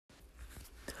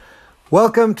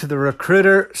Welcome to the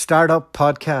Recruiter Startup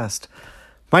Podcast.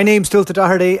 My name's Dulta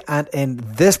Doherty, and in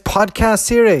this podcast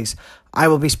series, I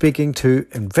will be speaking to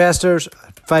investors,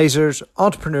 advisors,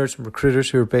 entrepreneurs, and recruiters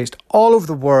who are based all over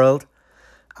the world,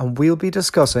 and we'll be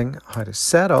discussing how to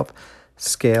set up,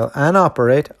 scale, and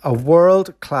operate a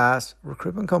world-class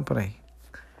recruitment company.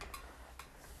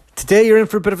 Today, you're in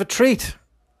for a bit of a treat.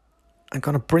 I'm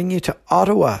going to bring you to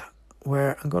Ottawa,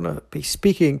 where I'm going to be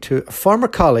speaking to a former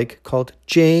colleague called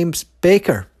James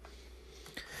Baker.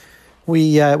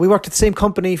 We worked at the same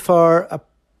company for a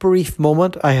brief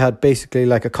moment. I had basically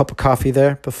like a cup of coffee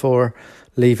there before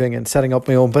leaving and setting up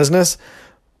my own business.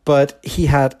 But he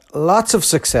had lots of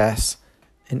success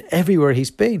in everywhere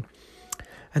he's been.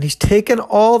 And he's taken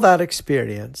all that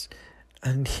experience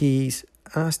and he's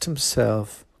asked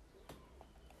himself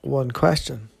one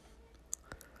question.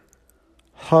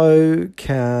 How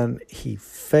can he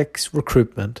fix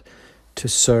recruitment to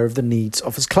serve the needs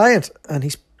of his client? And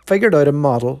he's figured out a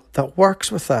model that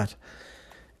works with that.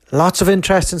 Lots of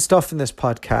interesting stuff in this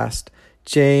podcast.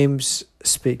 James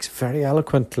speaks very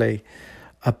eloquently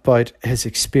about his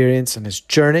experience and his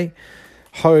journey,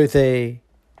 how they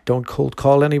don't cold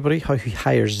call anybody, how he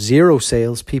hires zero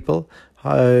salespeople,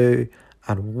 how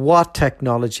and what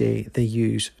technology they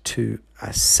use to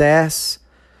assess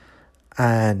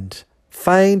and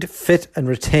find, fit and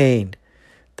retain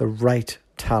the right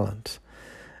talent.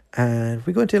 And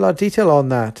we go into a lot of detail on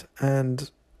that.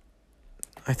 And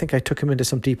I think I took him into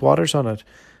some deep waters on it.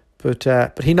 But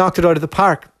he knocked it out of the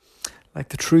park like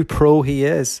the true pro he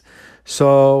is.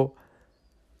 So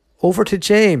over to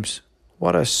James.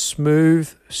 What a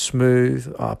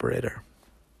smooth operator.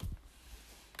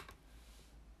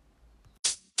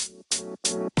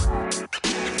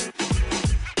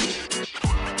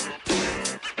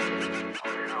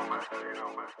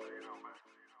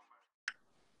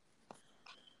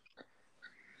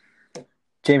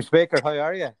 James Baker, how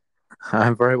are you?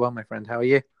 I'm very well, my friend. How are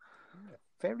you?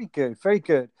 Very good, very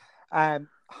good.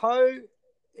 How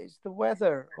is the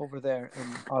weather over there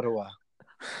in Ottawa?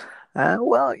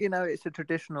 Well, it's a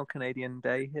traditional Canadian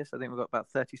day here, so I think we've got about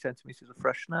 30 centimetres of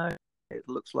fresh snow. It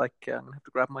looks like I'm going to have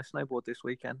to grab my snowboard this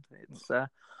weekend. It's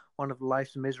one of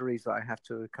life's miseries that I have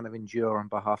to kind of endure on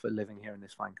behalf of living here in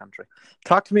this fine country.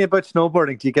 Talk to me about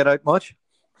snowboarding. Do you get out much?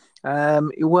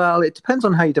 Well, it depends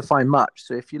on how you define much.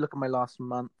 So if you look at my last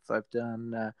month, I've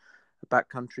done a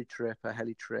backcountry trip, a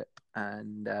heli trip,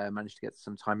 and managed to get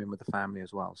some time in with the family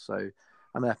as well. So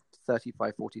I'm a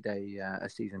 35, 40-day a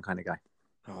season kind of guy.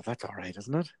 Oh, that's all right,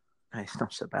 isn't it? It's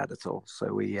not so bad at all.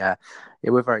 So we're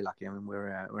very lucky. I mean,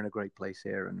 we're in a great place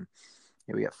here, and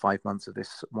we get 5 months of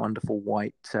this wonderful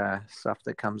white stuff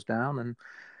that comes down. And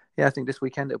I think this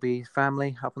weekend it'll be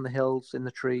family up on the hills, in the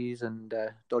trees, and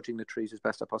dodging the trees as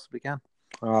best I possibly can.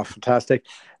 Oh, fantastic.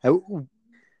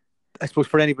 I suppose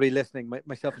for anybody listening,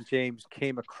 myself and James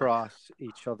came across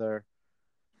each other,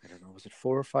 I don't know, was it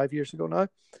 4 or 5 years ago now?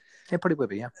 Yeah, pretty would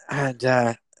be, yeah.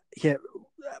 And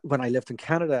when I lived in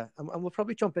Canada, and we'll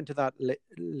probably jump into that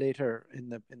later in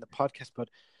the podcast, but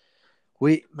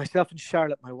myself and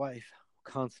Charlotte, my wife,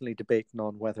 constantly debating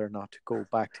on whether or not to go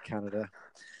back to Canada.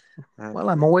 Well,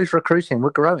 I'm always recruiting. We're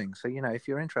growing. So, if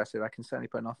you're interested, I can certainly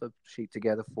put an offer sheet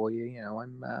together for you.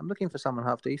 I'm looking for someone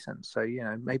half decent. So,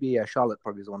 maybe Charlotte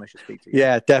probably is the one I should speak to.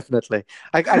 Yeah, definitely.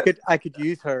 I could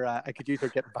use her. I could use her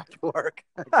getting back to work.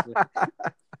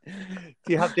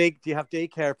 Do you have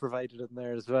daycare provided in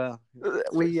there as well?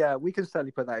 We can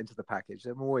certainly put that into the package.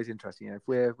 I'm always interested.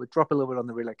 If we drop a little bit on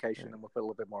the relocation, and we'll put a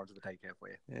little bit more into the daycare for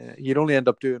you. Yeah, you'd only end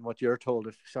up doing what you're told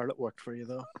if Charlotte worked for you,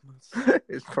 though.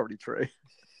 It's probably true.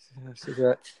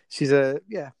 She's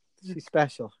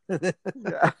special.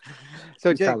 Yeah.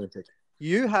 So, She's talented.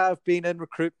 You have been in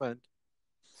recruitment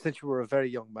since you were a very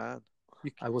young man.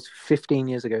 I was 15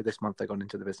 years ago this month I got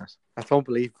into the business. That's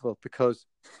unbelievable because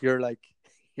you're only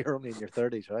in your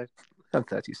 30s, right? I'm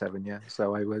 37, yeah.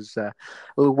 So I was a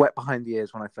little wet behind the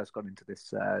ears when I first got into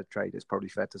this trade, it's probably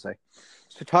fair to say.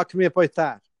 So talk to me about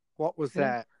that. What was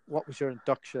that? What was your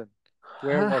induction?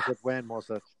 Where was it? When was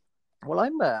it? Well,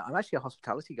 I'm actually a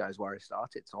hospitality guy is where I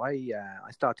started. So I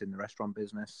started in the restaurant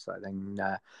business. I think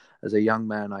as a young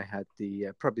man, I had the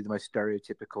probably the most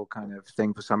stereotypical kind of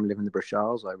thing for someone living in the British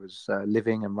Isles. I was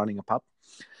living and running a pub.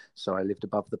 So I lived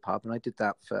above the pub, and I did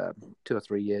that for 2 or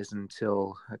 3 years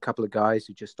until a couple of guys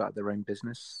who just started their own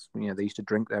business, they used to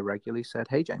drink there regularly, said,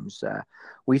 "Hey, James,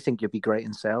 we think you'd be great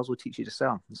in sales. We'll teach you to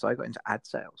sell." And so I got into ad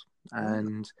sales.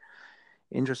 And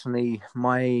Interestingly,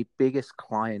 my biggest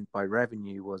client by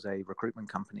revenue was a recruitment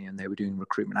company, and they were doing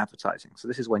recruitment advertising. So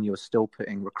this is when you're still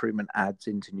putting recruitment ads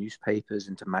into newspapers,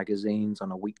 into magazines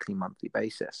on a weekly, monthly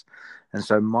basis. And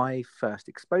so my first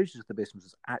exposure to the business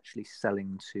was actually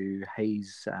selling to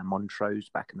Hayes Montrose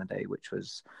back in the day, which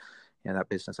was, that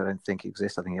business I don't think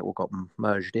exists. I think it all got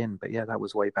merged in. But yeah, that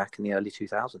was way back in the early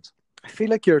 2000s. I feel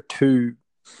like you're too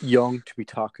young to be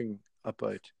talking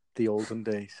about the olden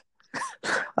days.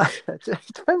 It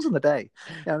depends on the day.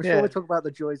 I'm sure we talk about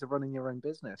the joys of running your own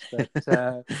business, but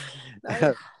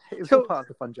it was all part of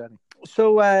the fun journey.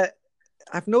 So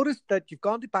I've noticed that you've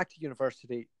gone back to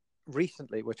university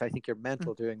recently, which I think you're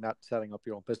mental doing that, setting up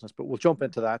your own business, but we'll jump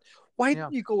into that. Why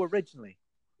didn't you go originally?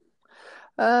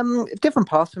 Different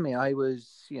path for me. I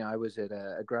was at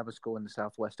a grammar school in the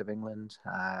southwest of England.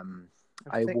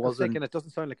 I was thinking it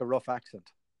doesn't sound like a rough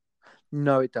accent.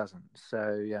 No, it doesn't.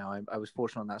 So, I was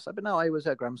fortunate on that side. But no, I was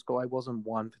at grammar school. I wasn't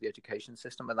one for the education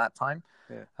system at that time.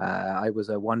 Yeah. I was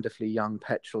a wonderfully young,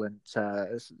 petulant,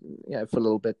 for a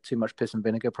little bit too much piss and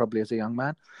vinegar, probably as a young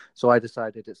man. So I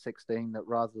decided at 16 that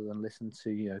rather than listen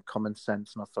to common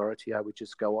sense and authority, I would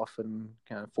just go off and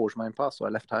forge my own path. So I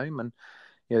left home, and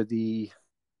it's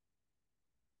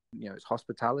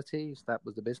hospitality. So that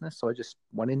was the business. So I just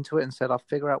went into it and said I'll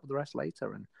figure out the rest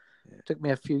later. And it took me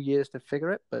a few years to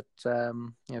figure it, but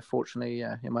fortunately,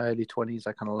 in my early 20s,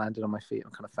 I kind of landed on my feet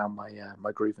and kind of found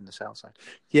my groove in the sales side.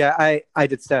 Yeah, I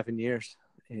did 7 years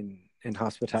in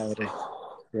hospitality.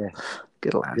 Yeah,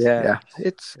 good lad. Yeah.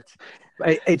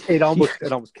 It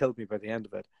almost killed me by the end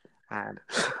of it. And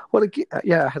I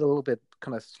had a little bit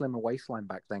kind of slimmer waistline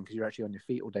back then because you're actually on your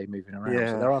feet all day moving around.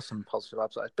 Yeah. So there are some positive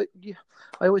upsides. But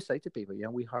I always say to people,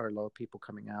 we hire a lot of people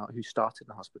coming out who started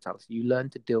in hospitality. You learn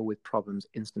to deal with problems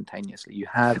instantaneously. You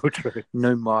have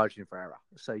no margin for error.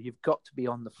 So you've got to be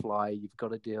on the fly. You've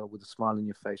got to deal with a smile on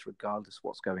your face regardless of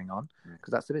what's going on,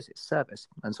 because that's the business, service.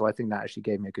 And so I think that actually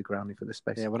gave me a good grounding for this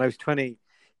space. Yeah, when I was 25,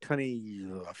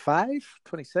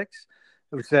 26,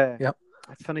 it was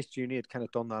I finished uni, had kind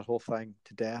of done that whole thing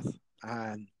to death,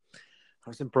 and I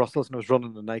was in Brussels and I was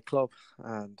running a nightclub,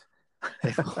 and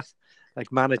it was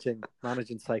like managing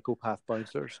psychopath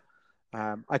bouncers.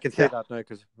 I can say that now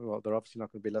because they're obviously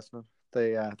not going to be listening.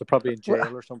 They're probably in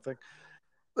jail or something.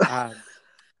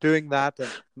 Doing that and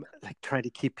like trying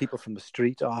to keep people from the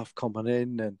street off coming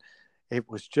in, and it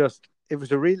was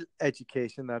a real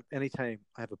education that anytime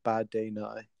I have a bad day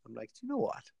now, I'm like, you know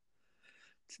what?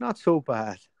 It's not so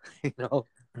bad,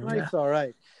 Life's all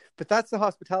right. But that's the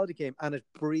hospitality game, and it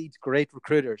breeds great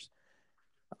recruiters.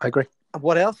 I agree. And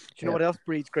what else? Do you know what else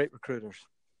breeds great recruiters?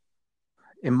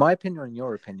 In my opinion, or in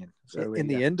your opinion? So, in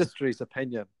the industry's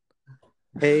opinion,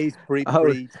 Hayes breeds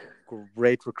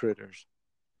great recruiters.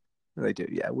 They do,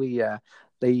 yeah.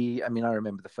 I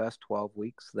remember the first 12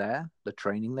 weeks there, the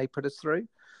training they put us through.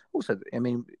 Also, I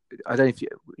don't know if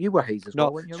you were Hayes as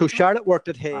well, weren't you? So Charlotte worked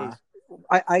at Hayes.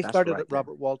 I started at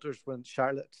Robert Walters when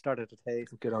Charlotte started at Hayes.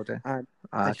 Good old day. And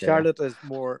Charlotte is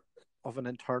more of an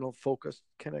internal focused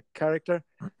kind of character.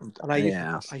 And I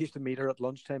used to meet her at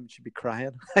lunchtime and she'd be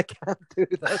crying. I can't do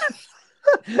this.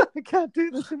 I can't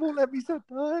do this. They won't let me sit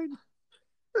down.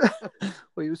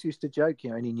 Well, he was used to joke,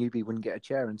 any newbie wouldn't get a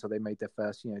chair until they made their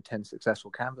first, 10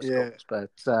 successful Canvas calls.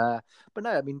 But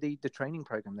no, the training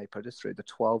program they put us through, the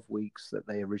 12 weeks that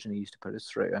they originally used to put us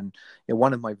through, and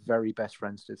one of my very best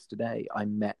friends to today, I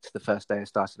met the first day I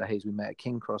started at Hayes. We met at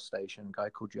King Cross Station, a guy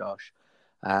called Josh,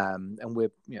 and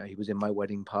he was in my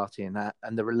wedding party and that,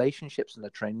 and the relationships and the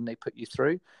training they put you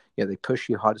through, they push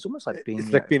you hard. It's almost like being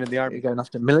being in the army, going off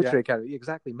to military academy.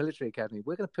 Exactly, military academy.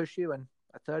 We're going to push you, and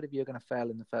a third of you are going to fail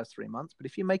in the first 3 months. But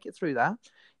if you make it through that,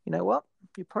 you know what?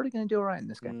 You're probably going to do all right in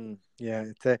this game.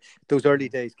 Those early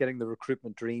days, getting the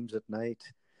recruitment dreams at night,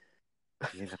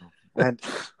 and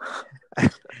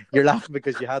you're laughing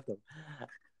because you had them.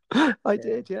 I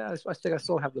did, yeah. I think I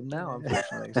still have them now,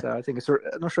 unfortunately. So I think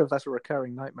I'm not sure if that's a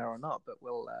recurring nightmare or not, but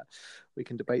we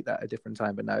can debate that at a different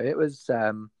time. But no, it was.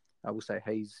 I will say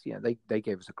Hayes, they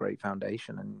gave us a great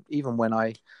foundation. And even when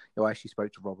I actually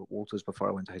spoke to Robert Walters before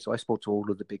I went to Hayes, so I spoke to all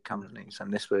of the big companies,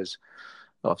 and this was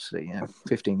obviously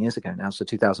 15 years ago now, so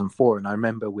 2004. And I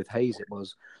remember with Hayes,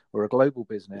 we're a global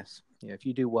business. If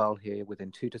you do well here,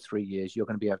 within 2 to 3 years, you're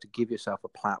going to be able to give yourself a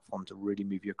platform to really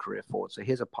move your career forward. So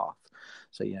here's a path.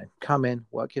 So come in,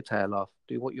 work your tail off,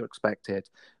 do what you're expected,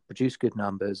 produce good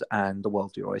numbers, and the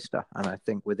world's your oyster. And I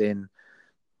think within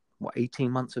 18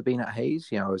 months of being at Hayes,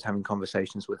 I was having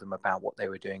conversations with them about what they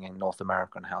were doing in North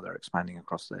America and how they're expanding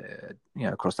across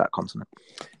across that continent.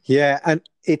 Yeah, and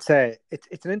it's an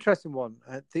interesting one.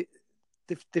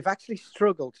 They've actually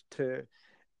struggled to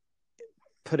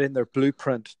put in their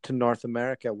blueprint to North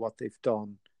America what they've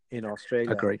done in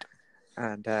Australia. Agreed.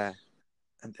 And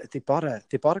they bought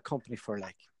a company for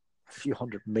like a few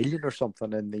 $100 million or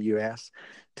something in the US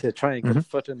to try and get a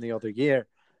foot in the other year.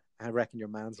 I reckon your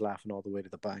man's laughing all the way to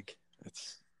the bank.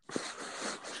 It's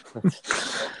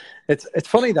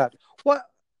funny that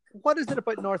what is it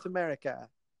about North America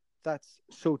that's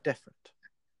so different?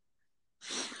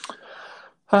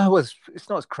 Well, it's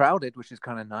not as crowded, which is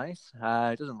kind of nice.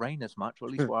 It doesn't rain as much, or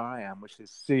at least where I am, which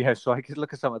is so I could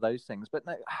look at some of those things. But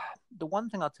no, the one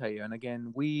thing I'll tell you, and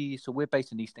again, we're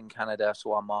based in Eastern Canada,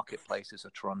 so our marketplaces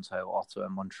are Toronto, Ottawa,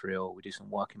 Montreal. We do some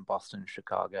work in Boston,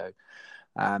 Chicago.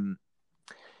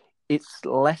 It's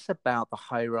less about the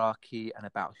hierarchy and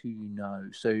about who you know.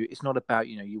 So it's not about,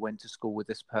 you went to school with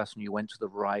this person, you went to the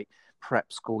right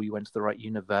prep school, you went to the right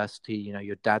university,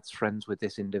 your dad's friends with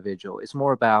this individual. It's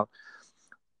more about,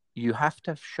 you have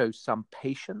to show some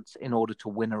patience in order to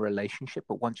win a relationship.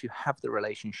 But once you have the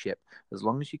relationship, as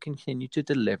long as you continue to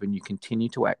deliver and you continue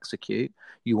to execute,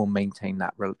 you will maintain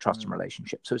that trust and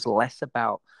relationship. So it's less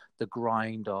about the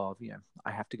grind of,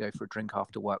 I have to go for a drink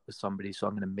after work with somebody, so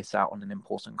I'm going to miss out on an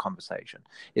important conversation.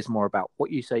 It's more about what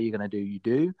you say you're going to do, you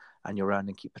do, and you earn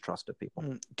and keep the trust of people.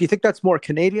 Do you think that's more a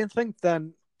Canadian thing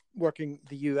than working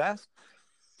the US?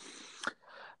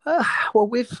 Well,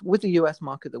 with the US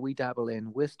market that we dabble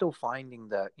in, we're still finding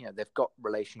that they've got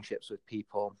relationships with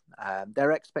people.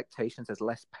 Their expectations, there's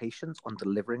less patience on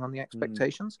delivering on the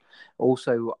expectations.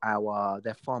 Also,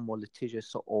 they're far more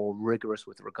litigious or rigorous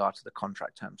with regard to the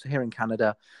contract terms. So here in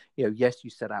Canada, yes,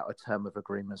 you set out a term of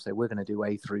agreement, say we're going to do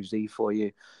A through Z for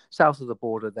you. South of the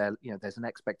border, there's an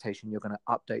expectation you're going to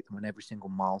update them on every single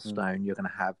milestone. You're going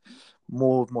to have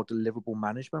more deliverable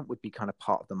management would be kind of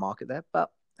part of the market there,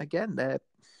 but again,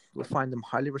 we find them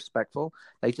highly respectful.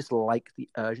 They just like the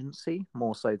urgency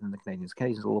more so than the Canadians.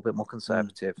 Canadians are a little bit more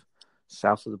conservative.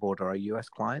 South of the border, our US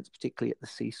clients, particularly at the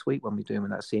C-suite, when we do them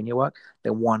in that senior work, they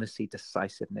want to see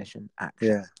decisiveness and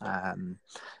action.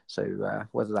 So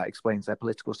whether that explains their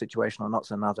political situation or not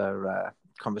is another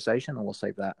conversation, and we'll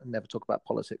save that and never talk about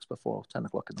politics before 10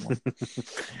 o'clock in the morning.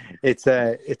 It's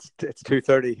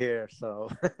 2:30 here, so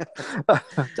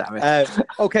damn it.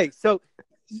 Okay, so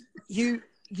you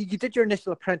did your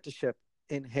initial apprenticeship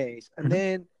in Hayes, and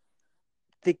then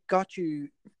they got you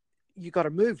got to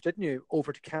move, didn't you,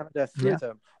 over to Canada through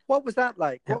them? What was that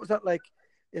like? What was that like?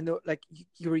 You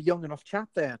were a young enough chap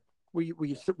then. Were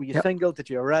you single? Did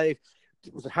you arrive?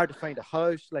 Was it hard to find a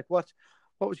house? Like what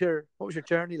was your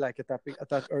journey like at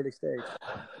that early stage?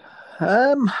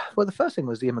 Well, the first thing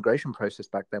was the immigration process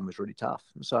back then was really tough.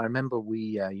 So I remember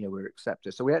we were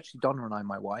accepted. So we actually, Donna and I,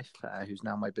 my wife, who's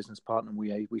now my business partner,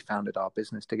 we founded our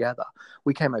business together.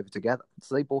 We came over together.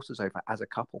 So they brought us over as a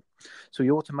couple. So we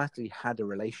automatically had a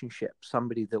relationship,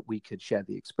 somebody that we could share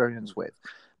the experience with.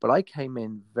 But I came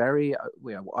in very,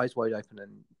 eyes wide open,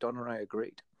 and Donna and I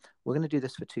agreed. We're going to do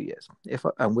this for 2 years,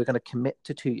 and we're going to commit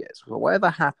to 2 years. So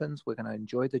whatever happens, we're going to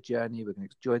enjoy the journey. We're going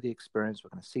to enjoy the experience. We're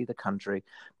going to see the country,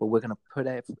 but we're going to put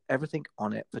everything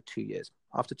on it for 2 years.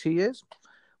 After 2 years,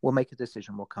 we'll make a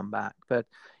decision. We'll come back. But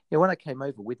when I came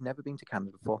over, we'd never been to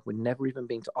Canada before. We'd never even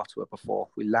been to Ottawa before.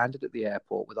 We landed at the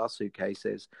airport with our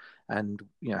suitcases, and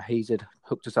Hayes had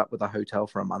hooked us up with a hotel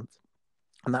for a month,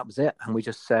 and that was it. And we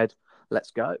just said,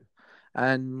 let's go.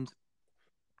 And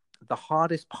the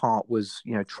hardest part was,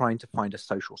 trying to find a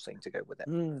social scene to go with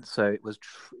it. So it was,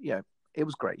 it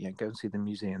was great. Go and see the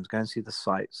museums, go and see the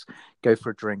sites, go for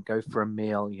a drink, go for a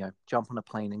meal, jump on a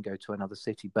plane and go to another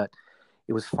city. But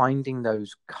it was finding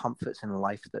those comforts in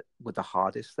life that were the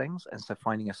hardest things. And so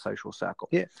finding a social circle.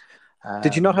 Yeah.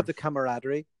 Did you not have the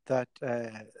camaraderie that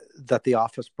the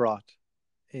office brought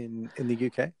in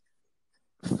the UK?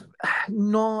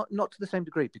 Not to the same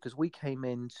degree, because we came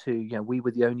into, we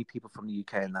were the only people from the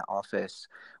UK in that office.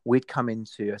 We'd come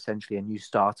into essentially a new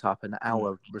startup, and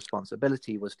our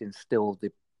responsibility was to instill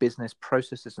the business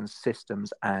processes and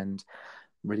systems and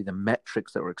really the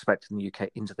metrics that were expected in the UK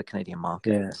into the Canadian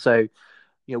market. Yeah. So,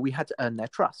 we had to earn their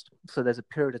trust. So there's a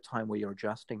period of time where you're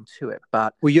adjusting to it.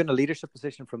 But were you in a leadership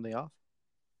position from the off?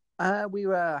 We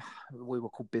were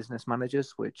called business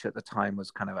managers, which at the time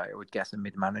was kind of, I would guess, a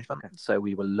mid-management. Okay. So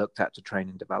we were looked at to train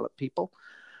and develop people.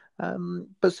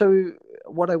 But so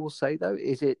what I will say, though,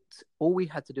 is all we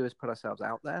had to do is put ourselves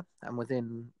out there. And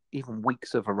within even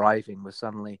weeks of arriving, we're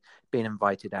suddenly being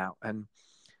invited out. And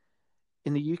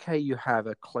in the UK, you have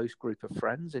a close group of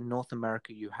friends. In North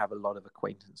America, you have a lot of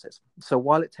acquaintances. So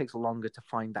while it takes longer to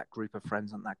find that group of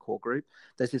friends and that core group,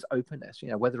 there's this openness,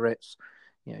 whether it's,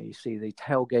 you see the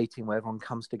tailgating where everyone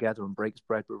comes together and breaks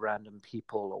bread with random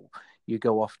people, or you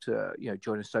go off to,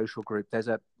 join a social group. There's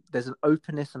there's an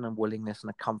openness and a willingness and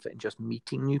a comfort in just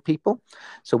meeting new people.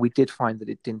 So we did find that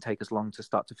it didn't take us long to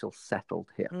start to feel settled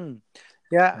here.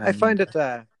 Yeah, I find it.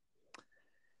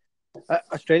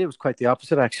 Australia was quite the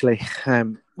opposite, actually.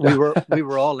 We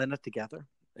were all in it together.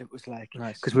 It was like,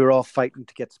 because we were all fighting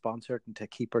to get sponsored and to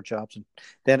keep our jobs, and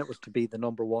then it was to be the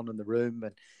number one in the room,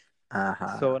 and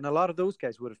so, and a lot of those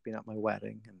guys would have been at my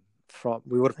wedding, and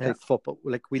we would have played football.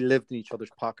 Like, we lived in each other's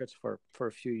pockets for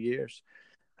a few years,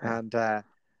 and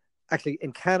actually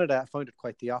in Canada I found it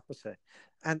quite the opposite,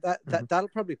 and that'll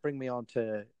probably bring me on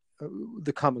to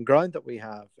the common ground that we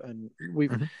have, and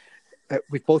we've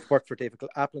both worked for David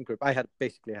Applin Group. I had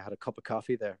a cup of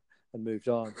coffee there and moved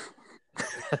on.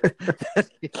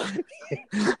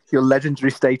 Your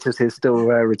legendary status is still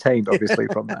retained, obviously,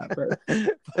 from that.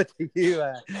 But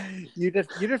you did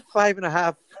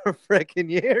 5.5 freaking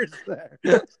years there.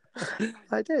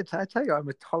 I did. I tell you, I'm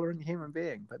a tolerant human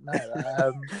being. But no,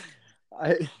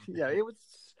 it was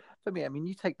for me. I mean,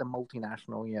 you take the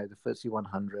multinational, the FTSE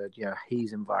 100,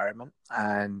 Hayes environment,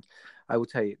 and I will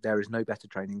tell you, there is no better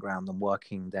training ground than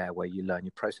working there, where you learn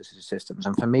your processes and systems.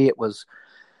 And for me, it was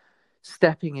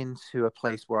stepping into a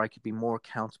place where I could be more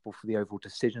accountable for the overall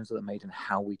decisions that are made and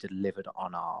how we delivered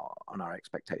on our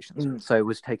expectations. So it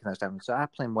was taking those down. So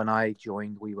Applin, when I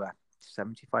joined, we were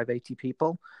 75, 80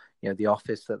 people. The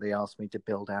office that they asked me to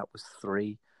build out was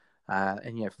 3.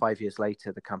 And 5 years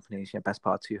later, the company's best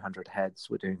part of 200 heads.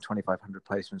 We're doing 2,500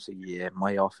 placements a year.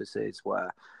 My offices were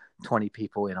 20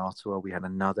 people in Ottawa. We had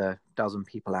another dozen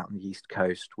people out on the East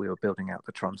Coast. We were building out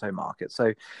the Toronto market.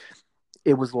 So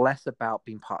it was less about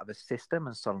being part of a system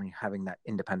and suddenly having that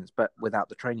independence. But without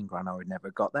the training ground, I would never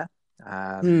have got there.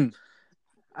 And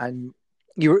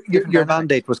your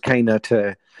mandate was kind of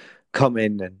to come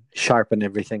in and sharpen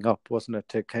everything up, wasn't it?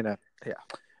 To kind of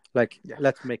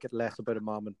let's make it less about a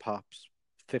mom and pop's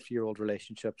 50-year-old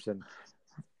relationships and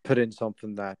put in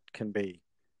something that can be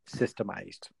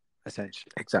systemized,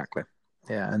 essentially. Exactly.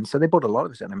 Yeah, and so they brought a lot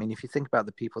of us in. I mean, if you think about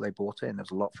the people they brought in,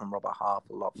 there's a lot from Robert Half,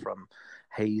 a lot from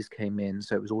Hayes came in.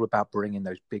 So it was all about bringing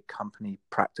those big company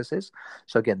practices.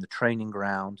 So again, the training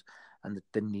ground and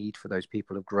the need for those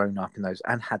people who've grown up in those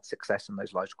and had success in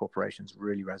those large corporations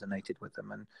really resonated with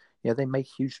them. And they make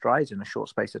huge strides in a short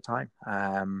space of time.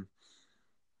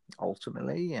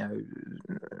 Ultimately,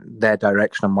 their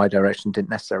direction and my direction didn't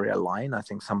necessarily align. I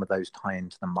think some of those tie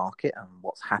into the market and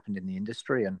what's happened in the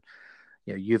industry. And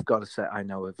you've got a set, I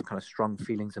know, of kind of strong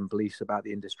feelings and beliefs about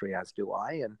the industry, as do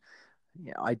I. And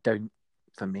I didn't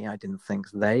think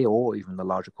they or even the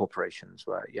larger corporations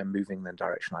were moving in the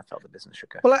direction I felt the business should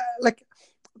go. Well,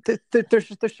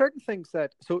 there's certain things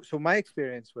that so my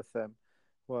experience with them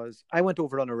was I went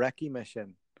over on a recce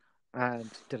mission and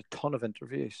did a ton of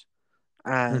interviews,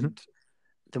 and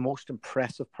the most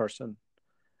impressive person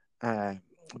I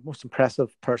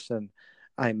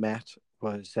met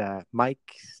was Mike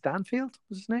Stanfield,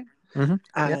 was his name,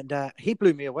 and he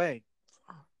blew me away.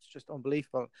 It's just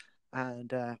unbelievable.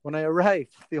 And when I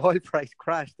arrived, the oil price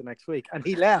crashed the next week, and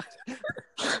he left.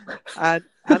 and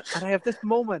I have this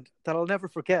moment that I'll never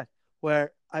forget,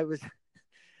 where I was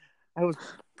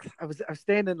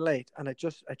staying in late, and I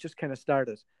just kind of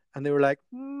started, and they were like,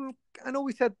 I know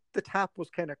we said the tap was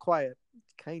kind of quiet,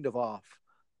 it's kind of off,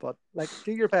 but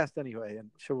do your best anyway,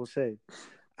 and sure, we'll see.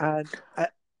 And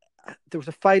there was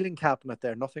a filing cabinet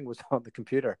there, nothing was on the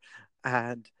computer,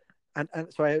 and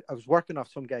so I was working off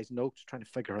some guy's notes, trying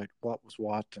to figure out what was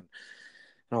what and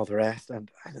all the rest. And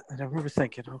I remember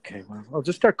thinking, okay, well, I'll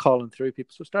just start calling through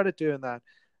people. So I started doing that,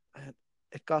 and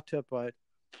it got to about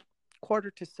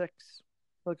 5:45.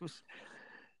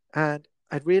 And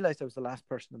I'd realized I was the last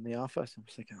person in the office. I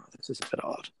was thinking, oh, this is a bit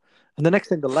odd. And the next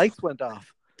thing, the lights went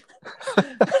off.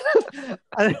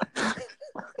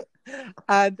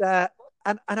 And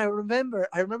I remember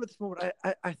this moment.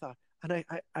 I thought, and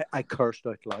I cursed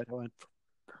out loud. I went,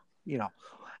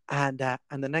 and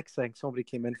the next thing, somebody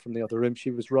came in from the other room.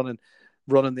 She was running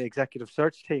the executive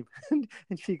search team, and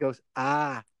she goes,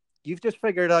 you've just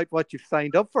figured out what you've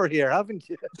signed up for here, haven't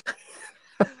you?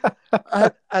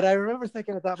 and I remember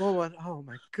thinking at that moment, oh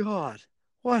my God,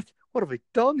 what have I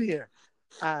done here?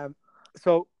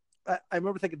 So I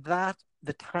remember thinking that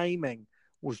the timing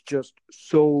was just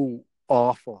so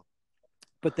awful.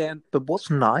 But what's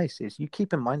nice is you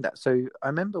keep in mind that. So I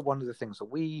remember one of the things that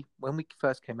when we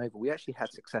first came over, we actually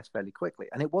had success fairly quickly.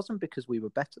 And it wasn't because we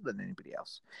were better than anybody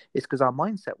else. It's because our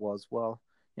mindset was, well,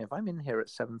 if I'm in here at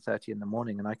 7:30 in the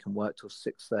morning and I can work till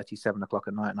 6:30, 7 o'clock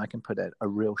at night, and I can put a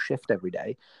real shift every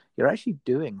day, you're actually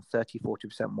doing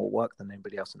 30-40% more work than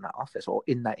anybody else in that office or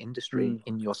in that industry,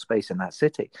 in your space, in that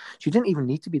city. So you didn't even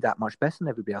need to be that much better than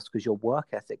everybody else, because your work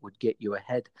ethic would get you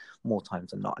ahead more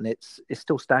times than not. And it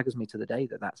still staggers me to the day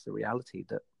that that's the reality,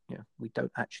 that we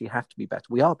don't actually have to be better.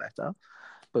 We are better.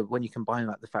 But when you combine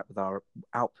the fact that our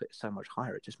output is so much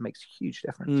higher, it just makes a huge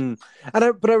difference.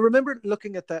 But I remember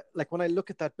looking at that, like when I look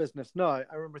at that business now,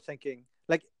 I remember thinking,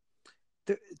 like,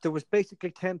 there was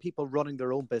basically 10 people running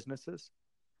their own businesses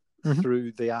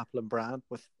through the Applin brand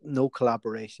with no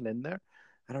collaboration in there.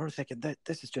 And I remember thinking that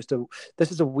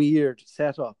this is a weird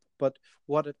setup. But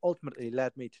what it ultimately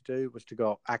led me to do was to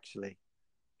go, actually,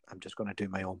 I'm just going to do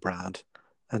my own brand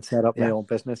and set up my own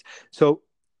business. So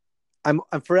I'm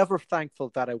forever thankful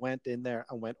that I went in there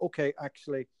and went, okay,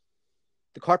 actually,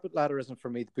 the corporate ladder isn't for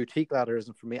me. The boutique ladder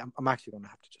isn't for me. I'm actually going to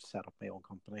have to just set up my own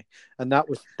company. And that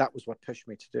was what pushed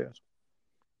me to do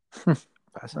it.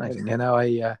 Fascinating.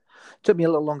 I took me a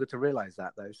little longer to realize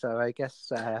that, though. So I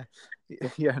guess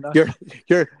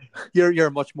you're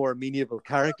a much more amenable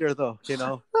character, though.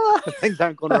 Things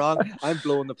aren't going wrong. I'm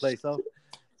blowing the place up.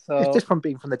 So it's just from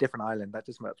being from the different island. That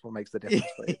just what makes the difference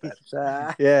for you.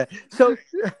 But, yeah.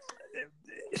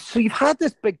 So you've had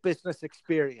this big business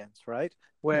experience, right?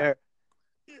 Where,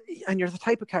 and you're the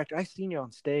type of character, I've seen you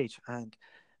on stage, and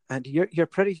you're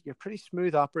pretty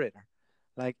smooth operator.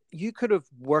 Like, you could have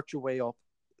worked your way up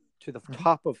to the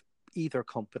top of either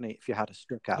company if you had a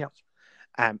struck at it.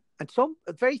 And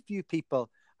very few people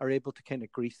are able to kind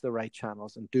of grease the right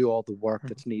channels and do all the work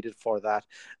that's needed for that,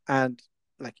 and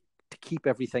like to keep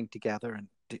everything together and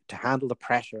to handle the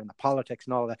pressure and the politics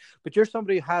and all that. But you're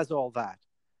somebody who has all that,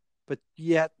 but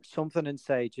yet something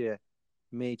inside you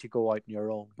made you go out on your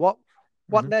own. What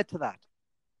led to that?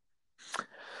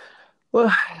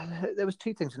 Well, there was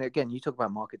two things. And again, you talk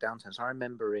about market downturns. I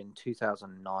remember in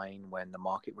 2009 when the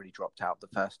market really dropped out the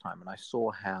first time, and I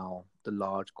saw how the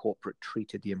large corporate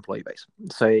treated the employee base.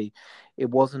 So it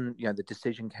wasn't, the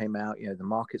decision came out, the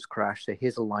market's crashed. So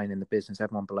here's a line in the business.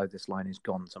 Everyone below this line is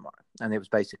gone tomorrow. And it was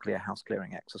basically a house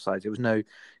clearing exercise. There was no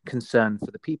concern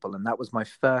for the people. And that was my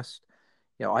first,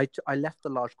 I left the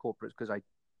large corporates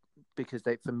because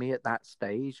for me at that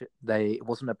stage, it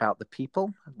wasn't about the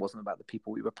people. It wasn't about the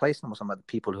people we were placing. It wasn't about the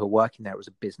people who were working there. It was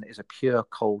a business. It's a pure,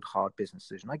 cold, hard business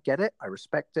decision. I get it. I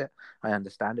respect it. I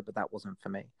understand it, but that wasn't for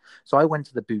me. So I went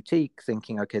to the boutique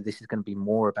thinking, okay, this is going to be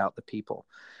more about the people.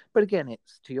 But again,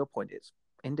 it's, to your point, it's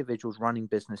individuals running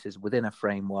businesses within a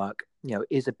framework,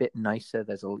 is a bit nicer.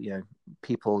 There's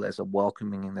there's a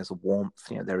welcoming and there's a warmth,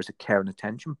 there is a care and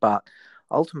attention, but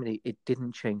ultimately it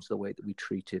didn't change the way that we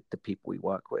treated the people we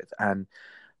work with. And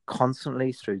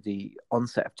constantly through the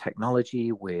onset of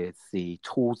technology, with the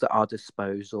tools at our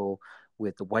disposal,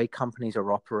 with the way companies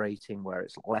are operating, where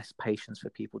it's less patience for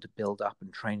people to build up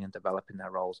and train and develop in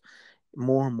their roles,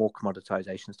 more and more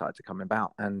commoditization started to come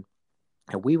about. And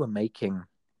we were making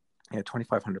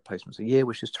 2,500 placements a year,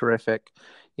 which is terrific.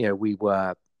 We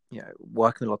were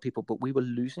working with a lot of people, but we were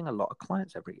losing a lot of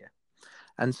clients every year.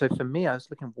 And so for me, I was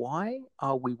looking, why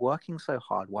are we working so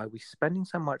hard? Why are we spending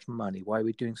so much money? Why are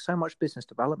we doing so much business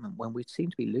development when we seem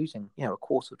to be losing, a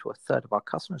quarter to a third of our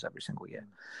customers every single year?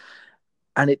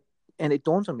 And it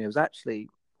dawned on me, it was actually,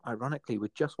 ironically, we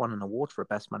just won an award for a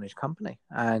best managed company.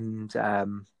 And I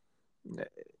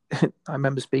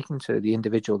remember speaking to the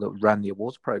individual that ran the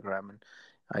awards program, and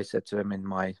I said to him in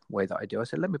my way that I do, I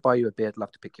said, let me buy you a beer. I'd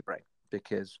love to pick your brain,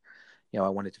 because I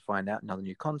wanted to find out another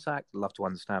new contact. I'd love to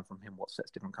understand from him what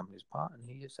sets different companies apart. And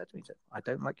he said to me, I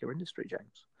don't like your industry,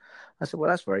 James. I said, well,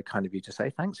 that's very kind of you to say.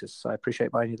 Thanks. I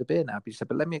appreciate buying you the beer now. But he said,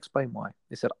 but let me explain why.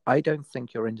 He said, I don't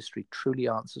think your industry truly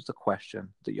answers the question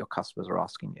that your customers are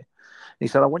asking you. And he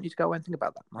said, I want you to go away and think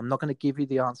about that. I'm not going to give you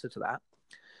the answer to that.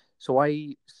 So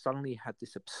I suddenly had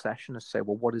this obsession to say,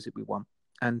 well, what is it we want?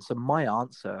 And so my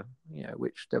answer,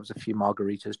 which there was a few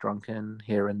margaritas drunken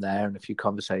here and there and a few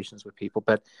conversations with people,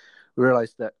 but we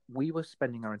realized that we were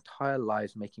spending our entire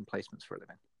lives making placements for a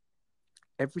living.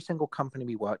 Every single company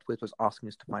we worked with was asking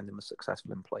us to find them a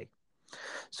successful employee.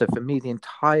 So for me, the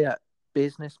entire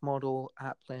business model,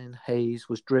 Applin, Hays,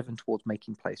 was driven towards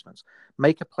making placements.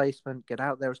 Make a placement, get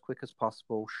out there as quick as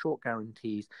possible, short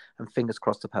guarantees, and fingers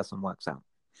crossed the person works out.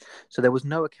 So there was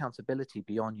no accountability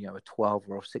beyond, a 12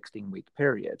 or 16-week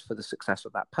period for the success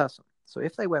of that person. So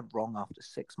if they went wrong after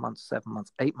 6 months, 7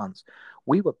 months, 8 months,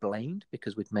 we were blamed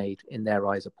because we'd made, in their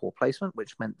eyes, a poor placement,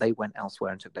 which meant they went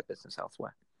elsewhere and took their business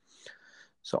elsewhere.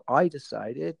 So I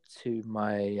decided, to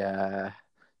my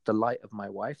delight of my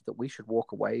wife, that we should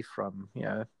walk away from,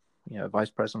 a vice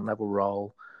president level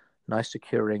role, nice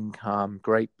secure income,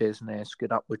 great business,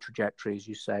 good upward trajectory, as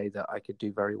you say, that I could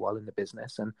do very well in the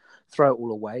business, and throw it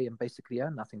all away and basically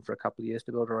earn nothing for a couple of years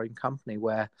to build our own company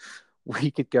where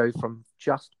we could go from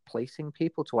just placing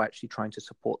people to actually trying to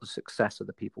support the success of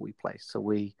the people we place. So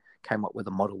we came up with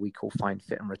a model we call Find,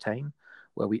 Fit, and Retain,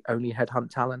 where we only headhunt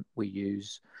talent. We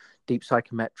use deep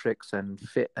psychometrics and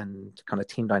fit and kind of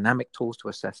team dynamic tools to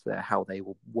assess how they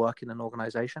will work in an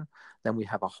organization. Then we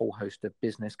have a whole host of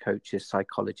business coaches,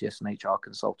 psychologists, and HR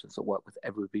consultants that work with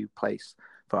every place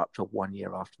for up to 1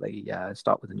 year after they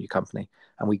start with a new company,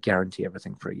 and we guarantee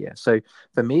everything for a year. So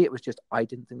for me, it was just, I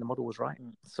didn't think the model was right.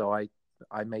 So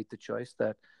I made the choice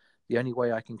that the only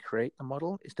way I can create the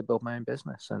model is to build my own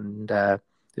business. And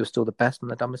it was still the best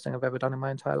and the dumbest thing I've ever done in my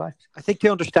entire life. I think to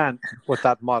understand what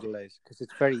that model is, because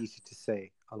it's very easy to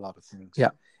say a lot of things,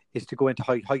 is to go into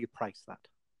how you price that.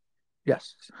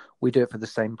 Yes, we do it for the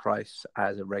same price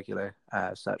as a regular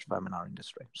search firm in our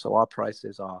industry. So our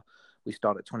prices are, we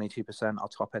start at 22%, our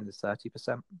top end is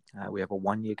 30%. We have a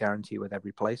 1 year guarantee with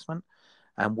every placement,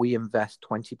 and we invest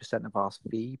 20% of our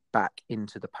fee back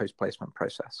into the post-placement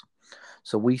process.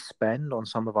 So we spend on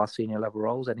some of our senior level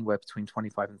roles anywhere between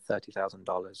 $25,000 and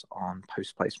 $30,000 on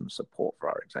post-placement support for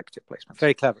our executive placements.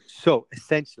 Very clever. So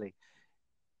essentially,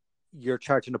 you're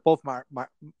charging above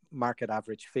market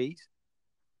average fees,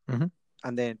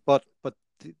 and then but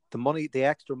the money, the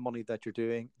extra money that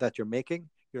you're making,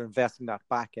 you're investing that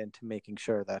back into making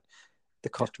sure that the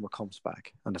customer comes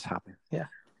back and is happy. Yeah.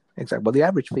 Exactly. Well, the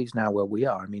average fees now where we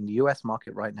are, I mean, the US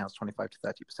market right now is 25 to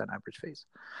 30% average fees.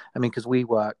 I mean, because we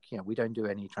work, we don't do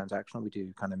any transactional, we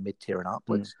do kind of mid-tier and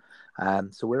upwards.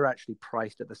 So we're actually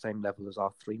priced at the same level as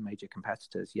our three major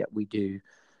competitors, yet we do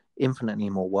infinitely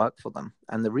more work for them.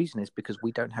 And the reason is because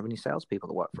we don't have any salespeople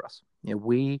that work for us.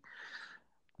 We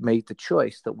made the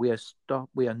choice that we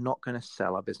are not going to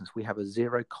sell our business. We have a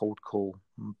zero cold call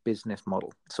business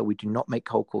model. So we do not make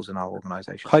cold calls in our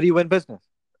organization. How do you win business?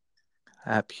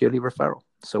 Purely referral.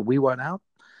 So we went out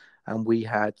and we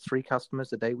had 3 customers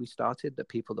the day we started, the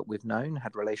people that we've known,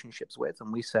 had relationships with,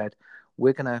 and we said,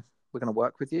 we're gonna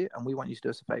work with you, and we want you to do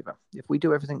us a favor. If we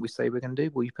do everything we say we're going to do,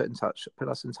 will you put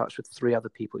us in touch with 3 other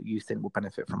people you think will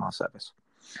benefit from our service?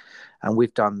 And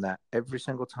we've done that every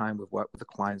single time we've worked with the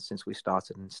clients since we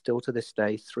started, and still to this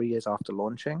day, 3 years after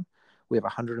launching, we have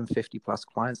 150 plus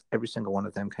clients. Every single one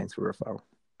of them came through referral.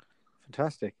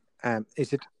 Fantastic.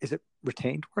 Is it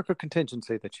retained work or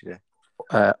contingency that you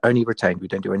do? Only retained. We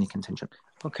don't do any contingent.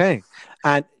 Okay.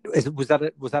 And was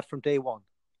that from day one?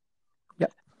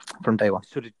 Yeah, from day one.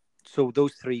 So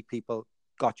those 3 people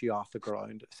got you off the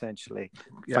ground essentially,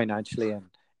 financially, and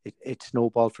it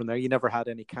snowballed from there. You never had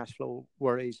any cash flow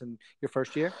worries in your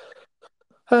first year?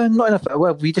 Not enough.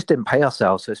 Well, we just didn't pay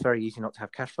ourselves, so it's very easy not to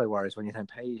have cash flow worries when you don't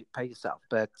pay yourself.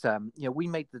 But we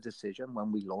made the decision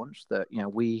when we launched that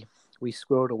we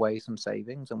squirreled away some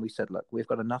savings, and we said, look, we've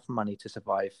got enough money to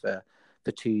survive for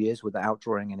 2 years without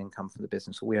drawing an income from the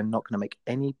business. So we are not going to make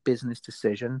any business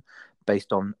decision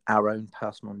based on our own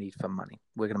personal need for money.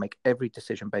 We're going to make every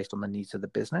decision based on the needs of the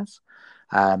business,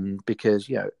 because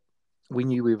we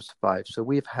knew we would survive. So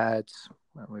we've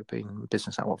been in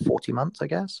business now, 40 months, I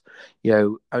guess.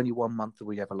 Only 1 month that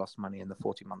we ever lost money in the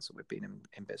 40 months that we've been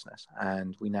in business.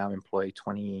 And we now employ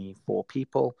 24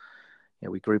 people.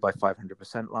 We grew by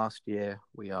 500% last year.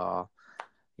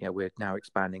 We're now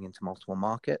expanding into multiple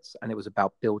markets, and it was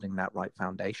about building that right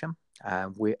foundation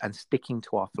and sticking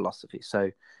to our philosophy. So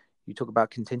you talk about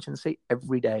contingency.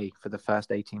 Every day for the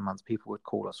first 18 months, people would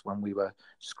call us when we were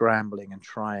scrambling and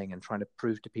trying to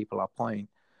prove to people our point,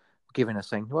 giving us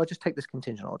saying, well, just take this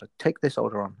contingent order, take this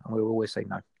order on. And we will always say,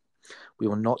 no, we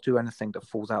will not do anything that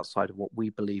falls outside of what we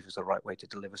believe is the right way to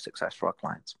deliver success for our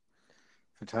clients.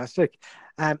 Fantastic.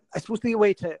 I suppose the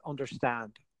way to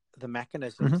understand the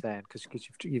mechanisms then, because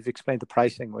you've explained the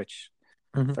pricing, which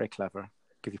is very clever.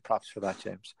 Give you props for that,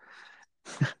 James.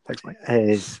 Thanks, Mike.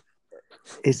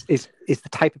 Is the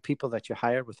type of people that you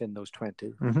hire within those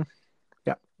 20.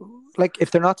 Yeah. Like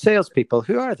if they're not salespeople,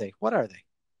 who are they? What are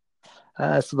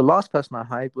they? So the last person I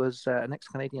hired was an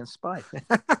ex-Canadian spy.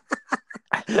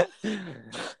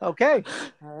 Okay.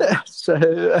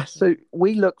 So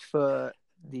we look for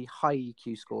the high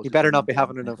EQ scores. You better not be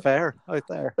having an affair out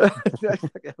there.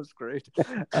 That was great.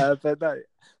 But no.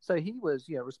 So he was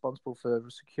responsible for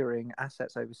securing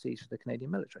assets overseas for the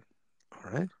Canadian military.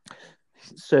 All right.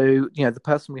 So, the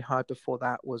person we hired before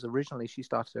that was originally, she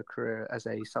started her career as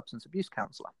a substance abuse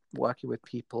counselor, working with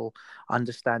people,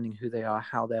 understanding who they are,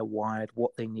 how they're wired,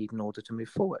 what they need in order to move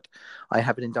forward. I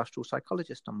have an industrial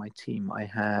psychologist on my team. I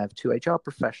have 2 HR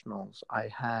professionals. I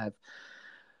have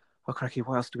Oh, cracky,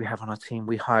 what else do we have on our team?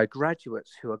 We hire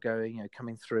graduates who are going,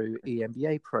 coming through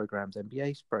EMBA programs,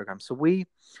 MBA programs. So we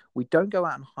don't go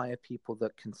out and hire people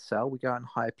that can sell. We go out and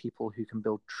hire people who can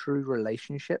build true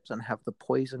relationships and have the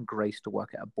poise and grace to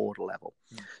work at a board level.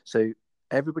 So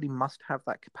everybody must have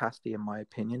that capacity, in my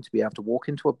opinion, to be able to walk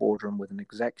into a boardroom with an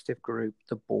executive group,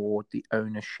 the board, the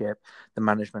ownership, the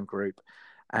management group,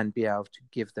 and be able to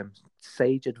give them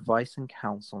sage advice and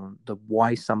counsel on the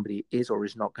why somebody is or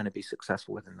is not going to be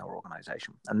successful within their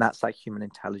organization. And that's that human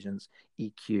intelligence,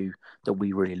 EQ, that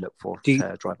we really look for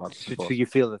to drive our business. So you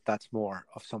feel that that's more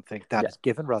of something that is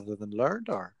given rather than learned,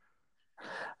 or?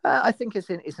 I think it's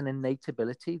an innate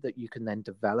ability that you can then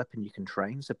develop and you can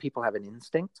train. So people have an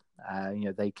instinct.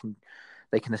 They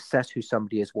can assess who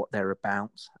somebody is, what they're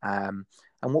about.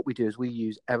 And what we do is we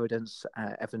use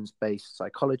evidence-based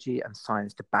psychology and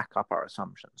science to back up our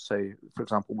assumptions. So, for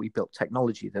example, we built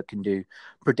technology that can do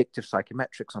predictive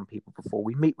psychometrics on people before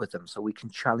we meet with them, so we can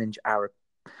challenge our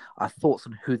thoughts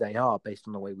on who they are based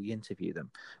on the way we interview them.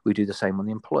 We do the same on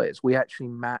the employers. We actually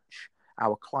match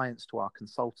our clients to our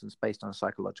consultants based on a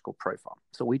psychological profile.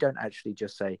 So we don't actually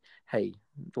just say, hey,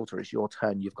 daughter, it's your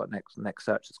turn. You've got next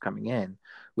search that's coming in.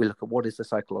 We look at what is the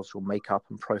psychological makeup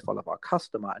and profile of our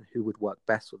customer and who would work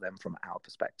best with them from our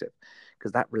perspective,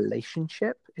 because that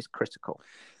relationship is critical.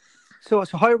 So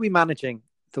how are we managing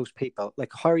those people?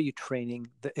 Like, how are you training?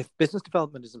 If business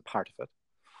development isn't part of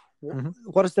it,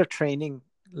 what does their training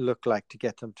look like to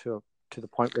get them to the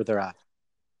point where they're at?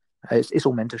 It's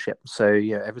all mentorship. So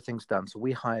everything's done. So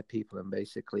we hire people and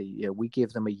basically we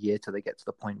give them a year till they get to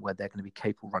the point where they're going to be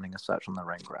capable of running a search on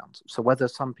their own grounds. So whether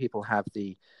some people have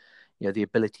the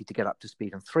ability to get up to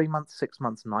speed in 3 months, 6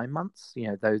 months, 9 months,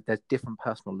 there's different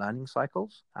personal learning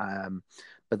cycles,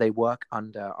 but they work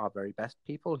under our very best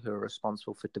people who are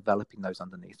responsible for developing those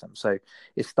underneath them. So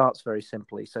it starts very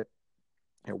simply. So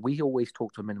we always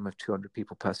talk to a minimum of 200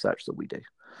 people per search that we do.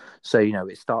 So,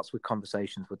 it starts with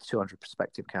conversations with 200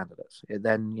 prospective candidates.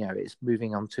 Then, it's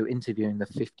moving on to interviewing the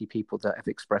 50 people that have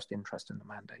expressed interest in the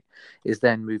mandate. Is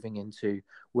then moving into,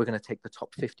 we're going to take the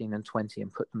top 15 and 20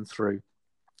 and put them through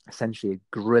essentially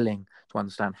grilling to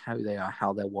understand how they are,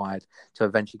 how they're wired, to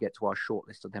eventually get to our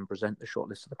shortlist and then present the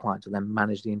shortlist to the client and then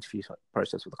manage the interview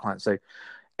process with the client. So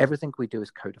everything we do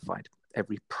is codified.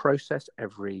 Every process,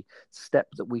 every step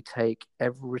that we take,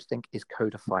 everything is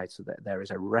codified so that there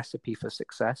is a recipe for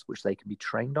success, which they can be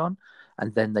trained on,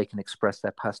 and then they can express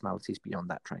their personalities beyond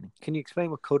that training. Can you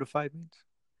explain what codified means?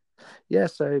 Yeah,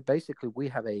 so basically we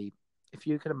have if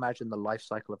you can imagine the life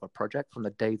cycle of a project from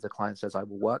the day the client says, I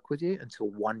will work with you, until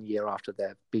 1 year after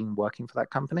they've been working for that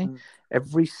company,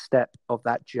 every step of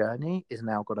that journey is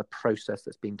now got a process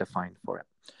that's been defined for it.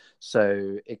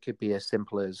 So it could be as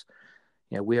simple as,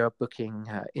 we are booking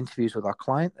interviews with our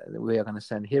client. We are going to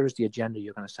send, here is the agenda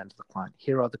you're going to send to the client.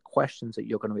 Here are the questions that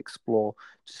you're going to explore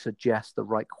to suggest the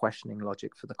right questioning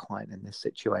logic for the client in this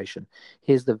situation.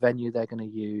 Here's the venue they're going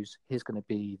to use. Here's going to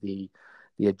be the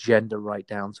agenda right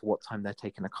down to what time they're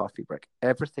taking a coffee break.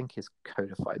 Everything is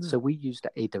codified. So we used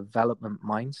a development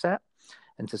mindset,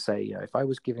 and to say, if I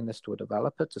was giving this to a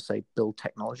developer to say, build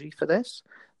technology for this,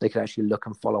 they could actually look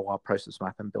and follow our process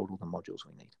map and build all the modules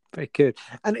we need. Very good.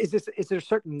 And is there a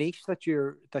certain niche that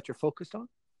you're focused on?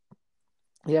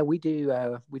 Yeah, we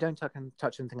do. We don't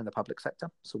touch anything in the public sector.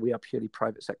 So we are purely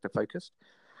private sector focused.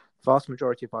 Vast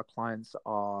majority of our clients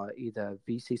are either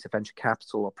VC, so venture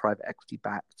capital, or private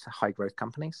equity-backed high growth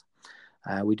companies.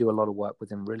 We do a lot of work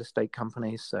within real estate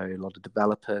companies, so a lot of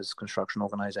developers, construction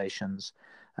organizations,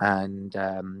 and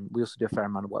we also do a fair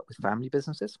amount of work with family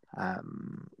businesses,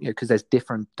 because there's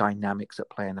different dynamics at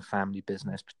play in a family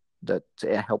business that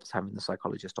it helps having the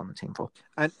psychologist on the team for.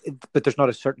 But there's not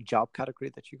a certain job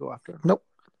category that you go after? Nope.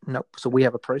 So we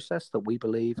have a process that we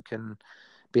believe can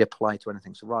be applied to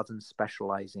anything. So rather than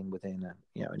specializing within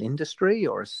an industry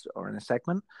or in a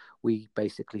segment, we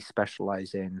basically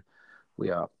specialize in,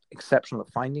 we are exceptional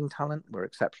at finding talent, we're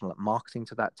exceptional at marketing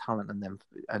to that talent,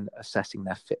 and assessing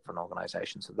their fit for an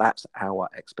organization. So that's our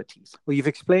expertise. Well, you've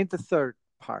explained the third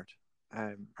part,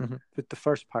 but the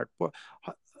first part,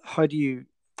 how do you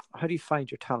find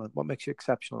your talent? What makes you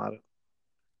exceptional at it?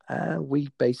 We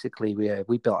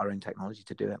built our own technology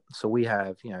to do it. So we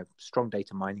have strong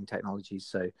data mining technologies.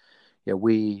 So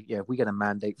we get a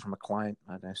mandate from a client.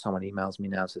 I don't know, someone emails me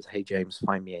now and says, hey James,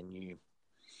 find me a new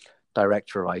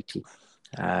director of IT.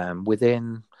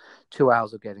 Within 2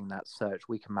 hours of getting that search,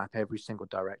 we can map every single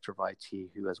director of IT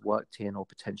who has worked in or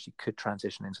potentially could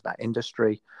transition into that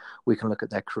industry. We can look at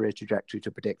their career trajectory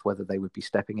to predict whether they would be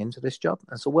stepping into this job.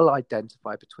 And so we'll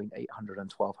identify between 800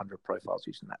 and 1,200 profiles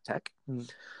using that tech.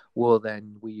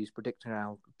 We use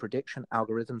prediction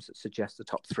algorithms that suggest the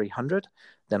top 300.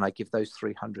 Then I give those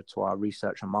 300 to our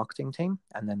research and marketing team,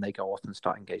 and then they go off and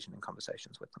start engaging in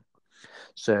conversations with them.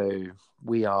 So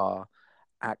we are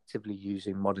actively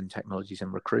using modern technologies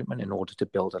in recruitment in order to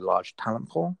build a large talent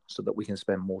pool so that we can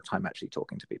spend more time actually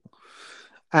talking to people.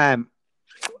 And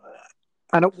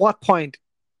at what point?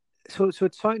 So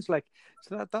it sounds like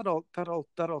that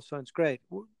all sounds great.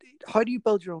 How do you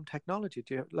build your own technology?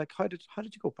 Do you how did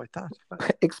you go about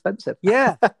that? Expensive.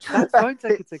 Yeah, that sounds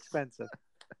like it's expensive.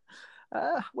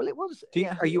 Well, it was.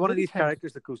 Are you one of these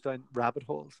characters that goes down rabbit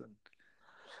holes? And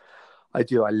I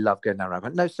do. I love going down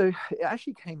rabbit. No, so it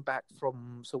actually came back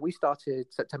from. So we started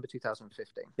September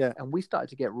 2015, and we started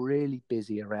to get really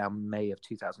busy around May of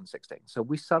 2016. So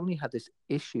we suddenly had this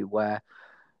issue where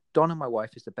Donna, my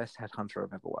wife, is the best headhunter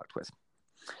I've ever worked with.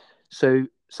 So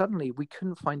suddenly we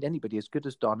couldn't find anybody as good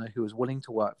as Donna who was willing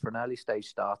to work for an early stage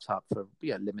startup for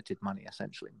limited money,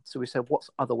 essentially. So we said, what's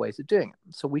other ways of doing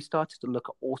it? So we started to look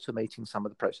at automating some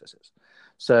of the processes.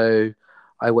 So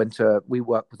we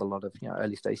work with a lot of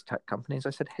early stage tech companies.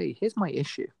 I said, hey, here's my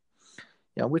issue.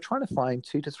 We're trying to find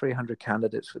 200 to 300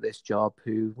 candidates for this job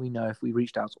who we know if we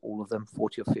reached out to all of them,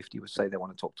 40 or 50 would say they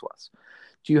want to talk to us.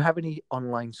 Do you have any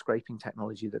online scraping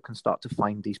technology that can start to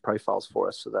find these profiles for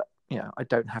us so that, I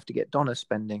don't have to get Donna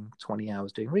spending 20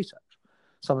 hours doing research?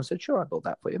 Someone said, sure, I'll build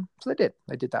that for you. So they did.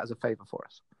 They did that as a favor for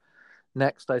us.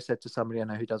 Next, I said to somebody I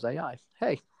know who does AI,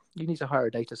 hey, you need to hire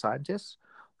a data scientist.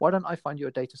 Why don't I find you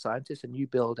a data scientist and you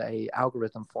build a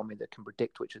algorithm for me that can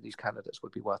predict which of these candidates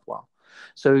would be worthwhile?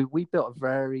 So we built a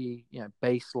very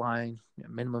baseline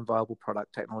minimum viable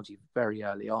product technology very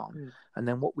early on. And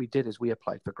then what we did is we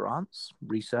applied for grants,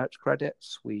 research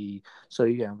credits. We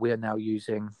are now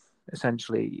using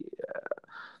essentially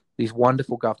these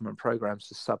wonderful government programs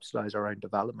to subsidize our own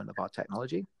development of our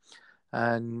technology.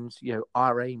 And,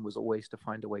 our aim was always to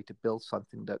find a way to build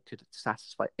something that could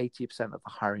satisfy 80% of the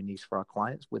hiring needs for our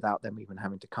clients without them even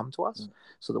having to come to us,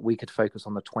 so that we could focus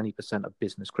on the 20% of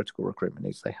business critical recruitment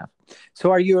needs they have. So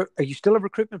are you still a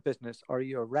recruitment business, or are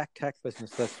you a rec tech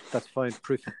business that's found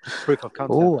proof of concept?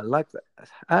 Oh, I like that.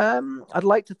 I'd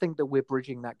like to think that we're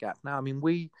bridging that gap now. I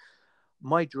mean,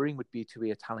 my dream would be to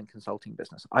be a talent consulting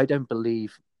business. I don't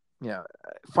believe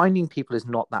finding people is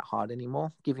not that hard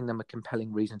anymore. Giving them a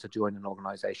compelling reason to join an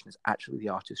organization is actually the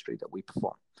artistry that we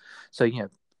perform. So,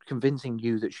 convincing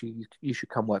you that you should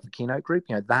come work for Keynote Group,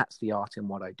 that's the art in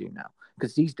what I do now.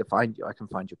 Because it's easy to find you. I can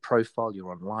find your profile,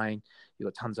 you're online, you've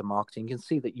got tons of marketing. You can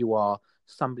see that you are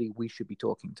somebody we should be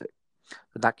talking to.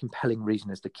 But that compelling reason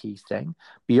is the key thing.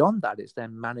 Beyond that, it's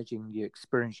then managing the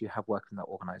experience you have working in that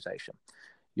organization.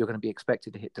 You're going to be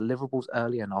expected to hit deliverables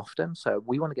early and often. So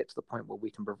we want to get to the point where we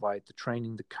can provide the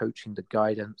training, the coaching, the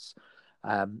guidance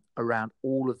around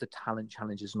all of the talent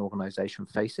challenges an organization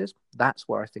faces. That's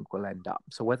where I think we'll end up.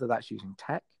 So whether that's using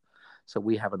tech, so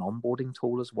we have an onboarding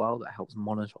tool as well that helps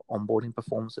monitor onboarding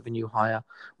performance of a new hire.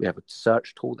 We have a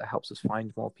search tool that helps us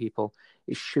find more people.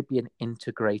 It should be an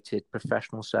integrated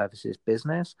professional services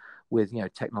business with,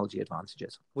 technology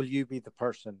advantages. Will you be the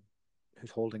person who's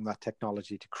holding that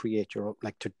technology to create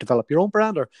to develop your own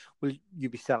brand, or will you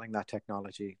be selling that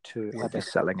technology to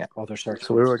other search?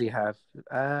 So we already have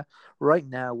right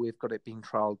now we've got it being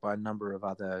trialed by a number of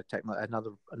other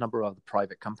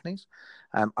private companies.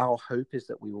 Our hope is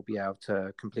that we will be able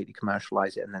to completely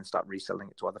commercialize it and then start reselling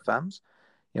it to other firms.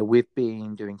 We've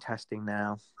been doing testing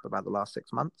now for about the last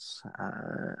 6 months,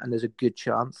 and there's a good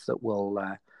chance that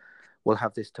we'll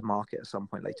have this to market at some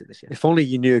point later this year. If only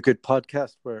you knew a good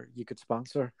podcast where you could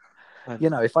sponsor.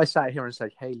 If I sat here and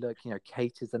said, hey, look,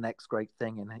 Kate is the next great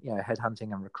thing in,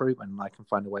 headhunting and recruitment, and I can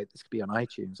find a way this could be on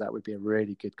iTunes, that would be a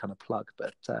really good kind of plug.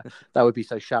 But that would be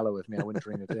so shallow of me. I wouldn't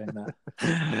dream of doing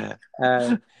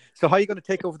that. So how are you going to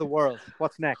take over the world?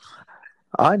 What's next?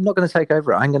 I'm not going to take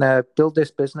over it. I'm going to build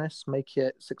this business, make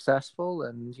it successful,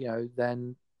 and,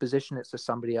 then position it so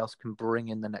somebody else can bring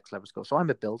in the next level skill. So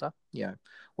I'm a builder,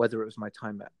 whether it was my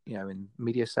time at, in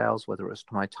media sales, whether it was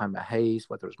my time at Hays,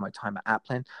 whether it was my time at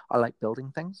Applin, I like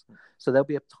building things. So there'll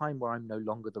be a time where I'm no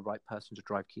longer the right person to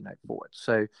drive Keynote forward.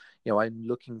 So, I'm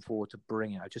looking forward to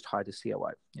bringing, I just hired a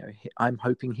COO, I'm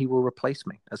hoping he will replace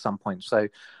me at some point. So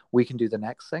we can do the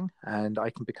next thing and I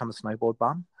can become a snowboard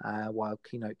bum while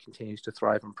Keynote continues to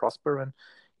thrive and prosper. And,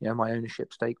 my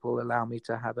ownership stake will allow me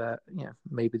to have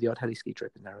maybe the odd heli ski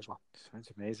trip in there as well.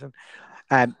 Sounds amazing.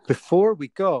 Before we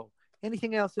go,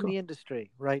 Anything else in Cool. the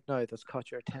industry right now that's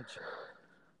caught your attention?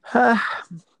 I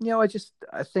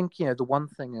think, the one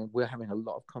thing, and we're having a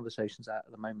lot of conversations at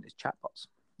the moment, is chatbots,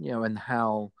 and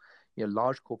how,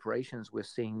 large corporations we're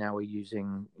seeing now are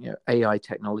using, AI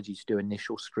technology to do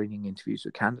initial screening interviews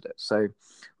with candidates. So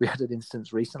we had an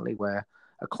instance recently where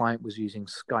a client was using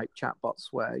Skype chatbots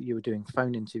where you were doing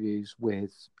phone interviews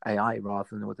with AI rather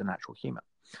than with an actual human.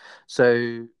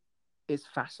 So it's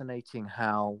fascinating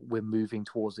how we're moving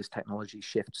towards this technology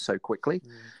shift so quickly.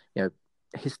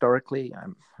 Historically,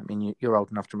 you're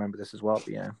old enough to remember this as well.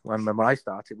 But, when I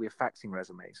started, we were faxing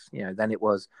resumes. Then it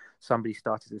was somebody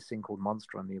started this thing called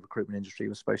Monster, and the recruitment industry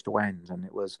was supposed to end. And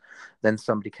it was then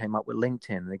somebody came up with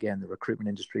LinkedIn, and again, the recruitment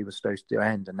industry was supposed to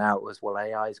end. And now it was, well,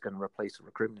 AI is going to replace the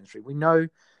recruitment industry. We know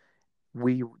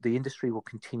the industry will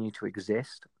continue to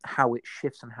exist. How it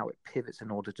shifts and how it pivots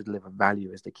in order to deliver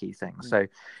value is the key thing. So,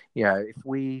 if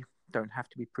we don't have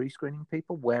to be pre-screening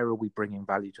people, where are we bringing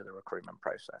value to the recruitment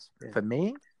process? For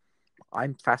me,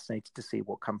 I'm fascinated to see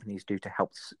what companies do to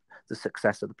help the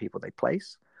success of the people they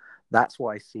place. That's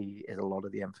what I see is a lot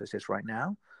of the emphasis right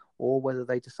now, or whether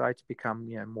they decide to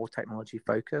become more technology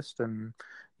focused and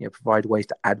provide ways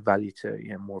to add value to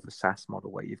more of a SaaS model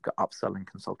where you've got upselling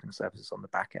consulting services on the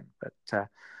back end. But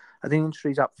I think the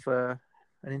industry's up for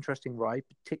an interesting ride,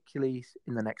 particularly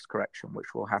in the next correction,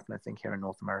 which will happen, I think, here in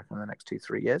North America in the next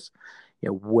 2-3 years.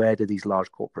 Where do these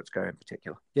large corporates go in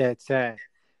particular? Yeah,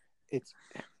 it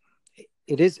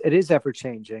is ever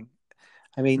changing.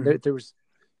 I mean, there was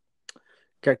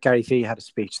Gary Vee had a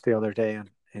speech the other day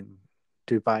in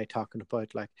Dubai talking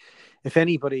about, like, if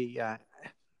anybody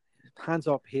hands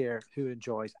up here who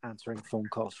enjoys answering phone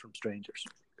calls from strangers.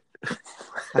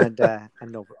 and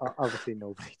no, obviously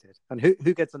nobody did. And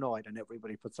who gets annoyed and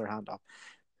everybody puts their hand up?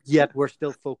 Yet we're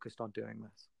still focused on doing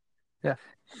this. Yeah.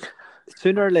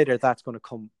 Sooner or later, that's going to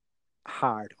come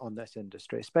hard on this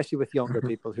industry, especially with younger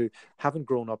people who haven't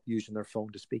grown up using their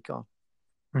phone to speak on.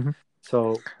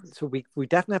 So we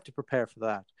definitely have to prepare for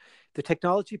that. The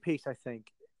technology piece, I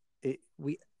think, a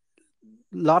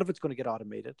lot of it's going to get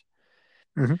automated.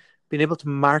 Being able to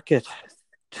market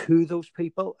to those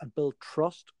people and build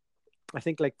trust. I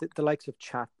think, like the likes of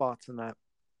chatbots and that.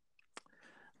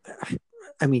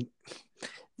 I mean,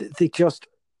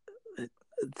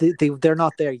 they're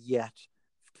not there yet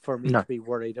for me to be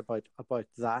worried about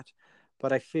that.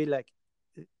 But I feel like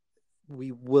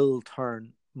we will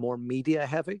turn more media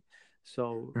heavy.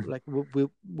 So like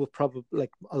we'll probably,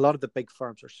 like, a lot of the big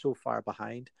firms are so far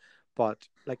behind, but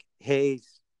like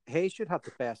Hayes should have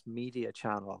the best media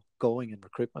channel going in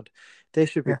recruitment. They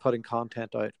should be putting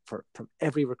content out from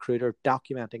every recruiter,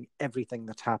 documenting everything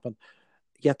that's happened.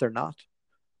 Yet they're not.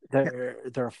 They're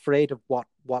afraid of what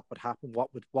would happen,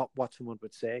 what someone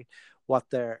would say,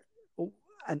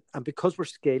 and because we're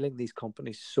scaling these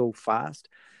companies so fast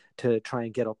to try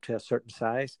and get up to a certain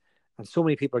size, and so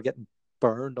many people are getting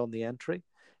burned on the entry,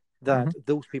 that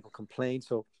those people complain.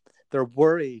 So they're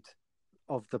worried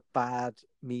of the bad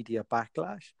media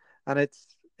backlash, and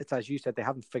it's as you said, they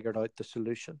haven't figured out the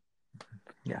solution.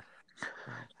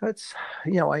 It's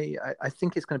I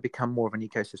think it's going to become more of an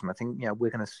ecosystem. I think we're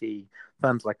going to see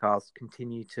firms like ours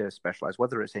continue to specialize,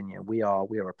 whether it's in we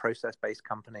are a process-based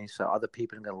company, so other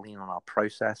people are going to lean on our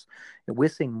process. We're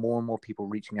seeing more and more people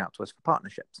reaching out to us for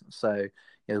partnerships, so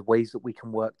ways that we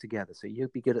can work together. So you'll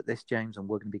be good at this, James, and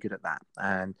we're going to be good at that.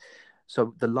 And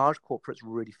so the large corporates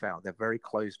really fail. They're very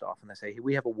closed off, and they say,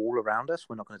 we have a wall around us.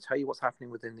 We're not going to tell you what's happening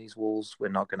within these walls. We're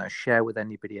not going to share with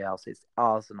anybody else. It's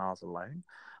ours and ours alone.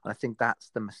 And I think that's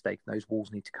the mistake. Those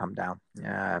walls need to come down,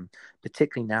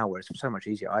 particularly now where it's so much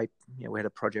easier. We had a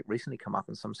project recently come up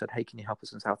and someone said, hey, can you help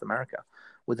us in South America?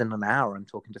 Within an hour, I'm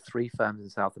talking to 3 firms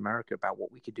in South America about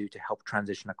what we could do to help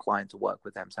transition a client to work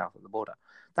with them south of the border.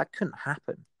 That couldn't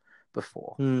happen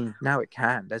before. Now it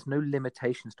can. There's no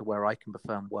limitations to where I can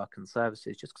perform work and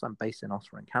services just because I'm based in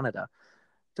Ottawa in Canada.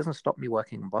 It doesn't stop me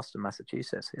working in Boston,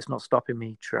 Massachusetts. It's not stopping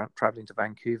me traveling to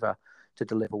Vancouver to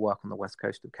deliver work on the west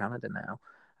coast of Canada now.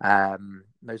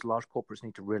 Those large corporates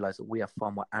need to realize that we are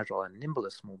far more agile and nimble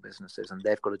as small businesses, and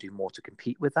they've got to do more to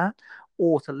compete with that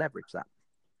or to leverage that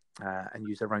and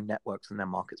use their own networks and their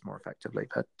markets more effectively.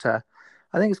 But I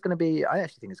actually think it's going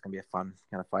to be a fun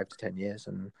kind of 5 to 10 years.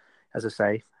 And as I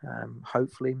say,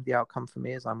 hopefully the outcome for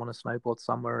me is I'm on a snowboard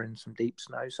somewhere in some deep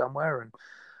snow somewhere,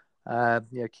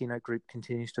 and Keynote Group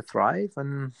continues to thrive.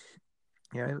 And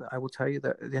I will tell you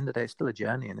that at the end of the day, it's still a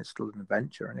journey and it's still an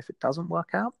adventure. And if it doesn't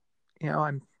work out,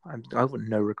 I have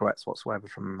no regrets whatsoever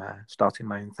from starting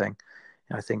my own thing.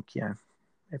 I think if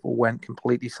it all went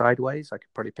completely sideways, I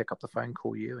could probably pick up the phone,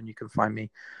 call you, and you can find me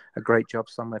a great job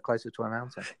somewhere closer to a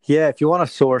mountain. Yeah, if you want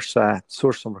to source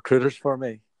some recruiters for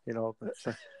me, you know.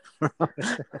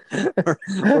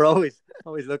 We're always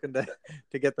looking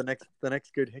to get the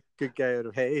next good guy out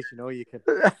of Hayes. You know, you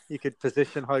could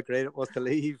position how great it was to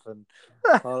leave and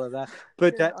all of that.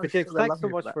 But James, thanks so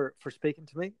much for speaking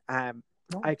to me. I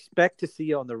expect to see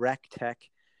you on the Rec Tech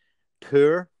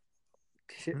tour,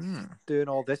 doing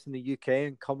all this in the UK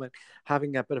and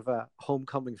having a bit of a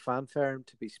homecoming fanfare and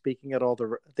to be speaking at all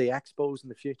the expos in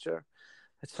the future.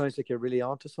 It sounds like you're really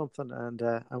onto something, and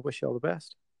I wish you all the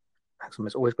best. Excellent.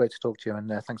 It's always great to talk to you, and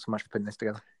thanks so much for putting this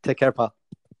together. Take care, pal.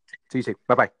 See you soon.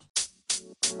 Bye-bye.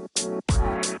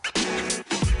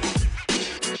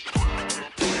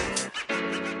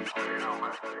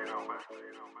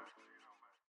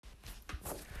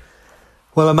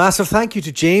 Well, a massive thank you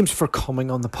to James for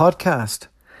coming on the podcast.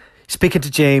 Speaking to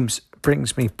James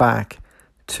brings me back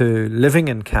to living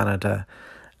in Canada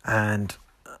and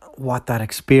what that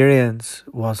experience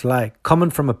was like. Coming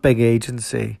from a big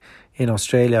agency in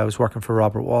Australia, I was working for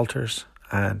Robert Walters,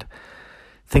 and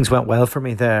things went well for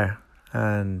me there,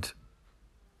 and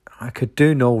I could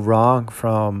do no wrong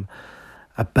from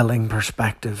a billing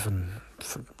perspective, and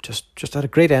just had a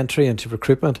great entry into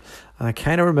recruitment. And I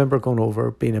kind of remember going over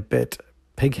being a bit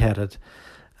pig-headed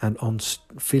and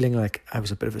feeling like I was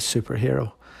a bit of a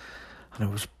superhero, and I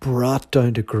was brought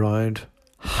down to ground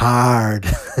hard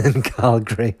in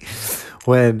Calgary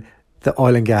when the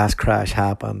oil and gas crash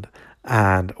happened,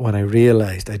 and when I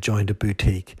realised I joined a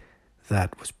boutique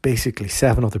that was basically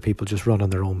 7 other people just running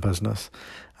their own business,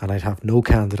 and I'd have no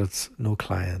candidates, no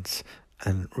clients,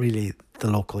 and really the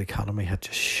local economy had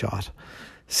just shot.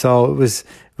 So it was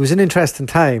an interesting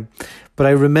time. But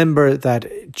I remember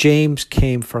that James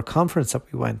came for a conference that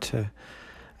we went to,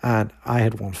 and I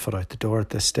had one foot out the door at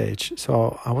this stage.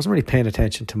 So I wasn't really paying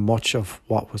attention to much of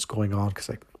what was going on because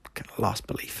I kind of lost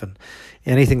belief in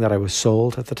anything that I was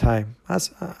sold at the time, as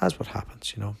what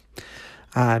happens, you know.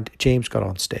 And James got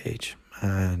on stage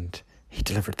and he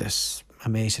delivered this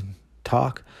amazing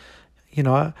talk. You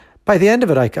know, by the end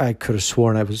of it, I could have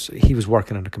sworn he was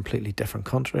working in a completely different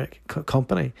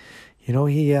company. You know,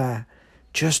 he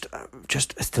just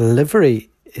his delivery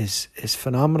is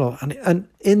phenomenal. And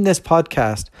in this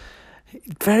podcast,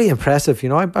 very impressive. You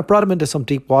know, I brought him into some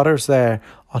deep waters there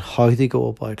on how they go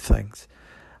about things,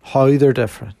 how they're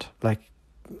different.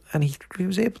 And he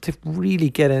was able to really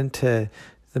get into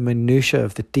the minutiae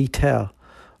of the detail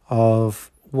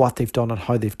of what they've done and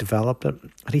how they've developed it.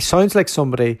 And he sounds like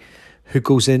somebody who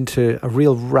goes into a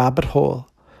real rabbit hole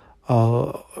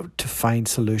to find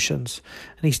solutions.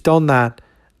 And he's done that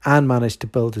and managed to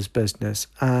build his business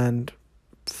and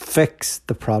fix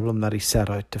the problem that he set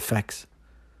out to fix.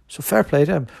 So fair play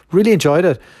to him. Really enjoyed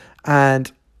it.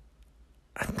 And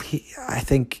I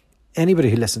think anybody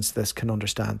who listens to this can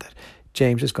understand that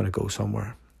James is going to go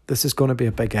somewhere. This is going to be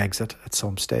a big exit at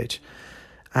some stage.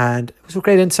 And it was a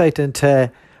great insight into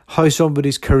how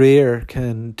somebody's career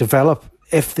can develop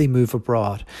if they move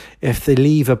abroad, if they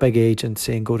leave a big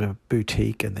agency and go to a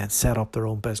boutique and then set up their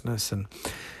own business. And,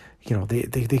 you know,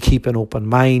 they keep an open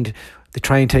mind. They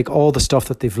try and take all the stuff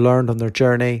that they've learned on their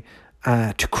journey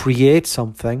to create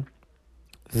something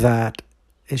that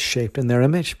is shaped in their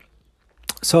image.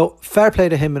 So fair play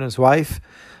to him and his wife.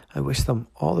 I wish them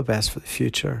all the best for the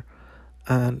future.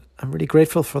 And I'm really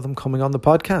grateful for them coming on the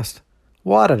podcast.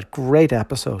 What a great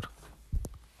episode.